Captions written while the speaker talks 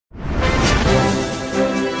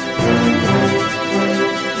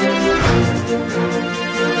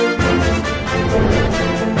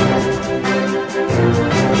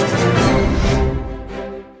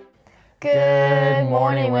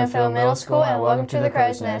Middle School, and welcome to the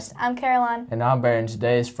Crow's Nest. I'm Caroline. And I'm Barry, and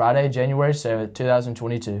today is Friday, January 7th,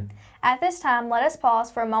 2022. At this time, let us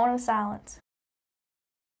pause for a moment of silence.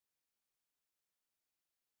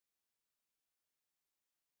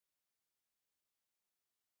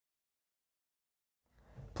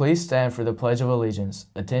 Please stand for the Pledge of Allegiance.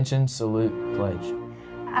 Attention, salute, pledge.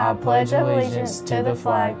 I pledge allegiance to the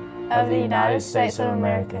flag of the United States of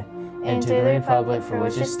America and to the republic for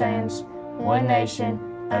which it stands, one nation,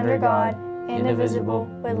 under God, indivisible,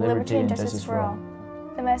 with liberty and justice for all.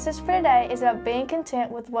 The message for today is about being content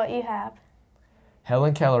with what you have.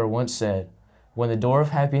 Helen Keller once said, "When the door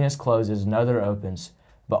of happiness closes, another opens.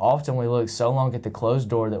 But often we look so long at the closed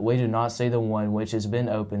door that we do not see the one which has been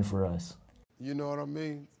opened for us." You know what I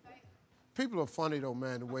mean? People are funny though,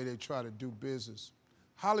 man, the way they try to do business.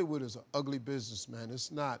 Hollywood is an ugly business, man.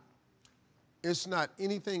 It's not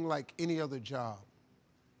anything like any other job.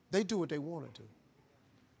 They do what they want to do.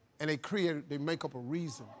 And they make up a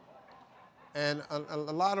reason. And a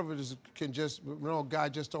lot of it can just, guy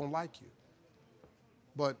just don't like you.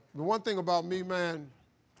 But the one thing about me, man,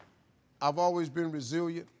 I've always been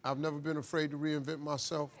resilient. I've never been afraid to reinvent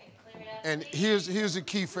myself. And here's the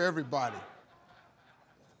key for everybody.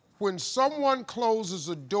 When someone closes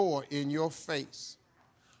a door in your face,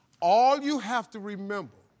 all you have to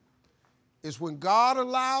remember is when God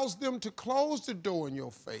allows them to close the door in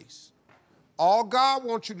your face, all God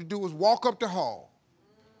wants you to do is walk up the hall.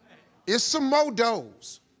 It's some more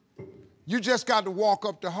doors. You just got to walk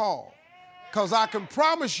up the hall. Because I can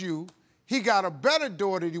promise you, he got a better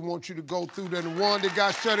door that he wants you to go through than the one that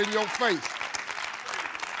got shut in your face.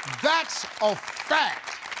 That's a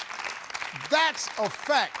fact. That's a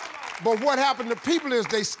fact. But what happened to people is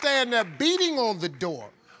they stand there beating on the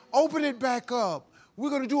door. Open it back up. We're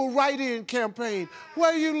going to do a write-in campaign.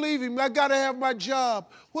 Where are you leaving? I got to have my job.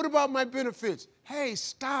 What about my benefits? Hey,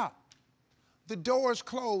 stop. The door is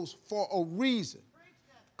closed for a reason.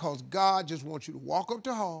 Because God just wants you to walk up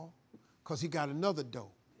the hall because he got another door.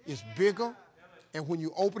 It's bigger, and when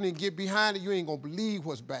you open it and get behind it, you ain't going to believe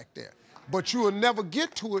what's back there. But you will never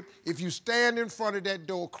get to it if you stand in front of that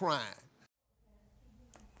door crying.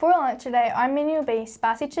 For lunch today, our menu will be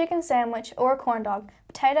spicy chicken sandwich or a corn dog,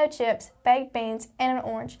 potato chips, baked beans, and an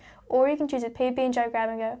orange. Or you can choose a PB&J grab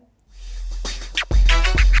and go.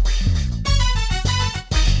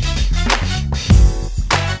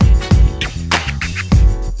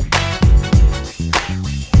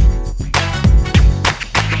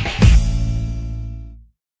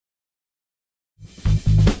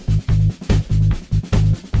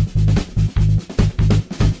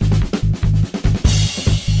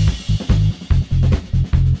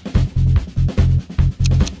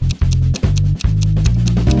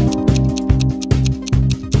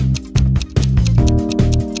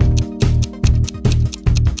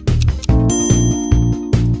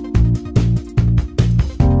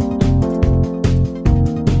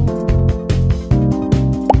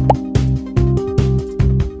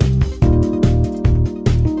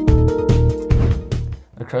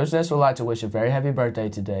 The Crow's Nest would like to wish a very happy birthday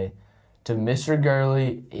today to Mr.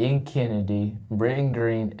 Gurley, Ian Kennedy, Britton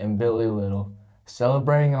Green, and Billy Little.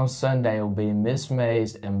 Celebrating on Sunday will be Miss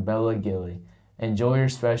Mays and Bella Gilly. Enjoy your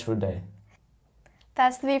special day.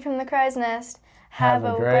 That's the view from the Crow's Nest. Have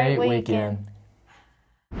a great weekend.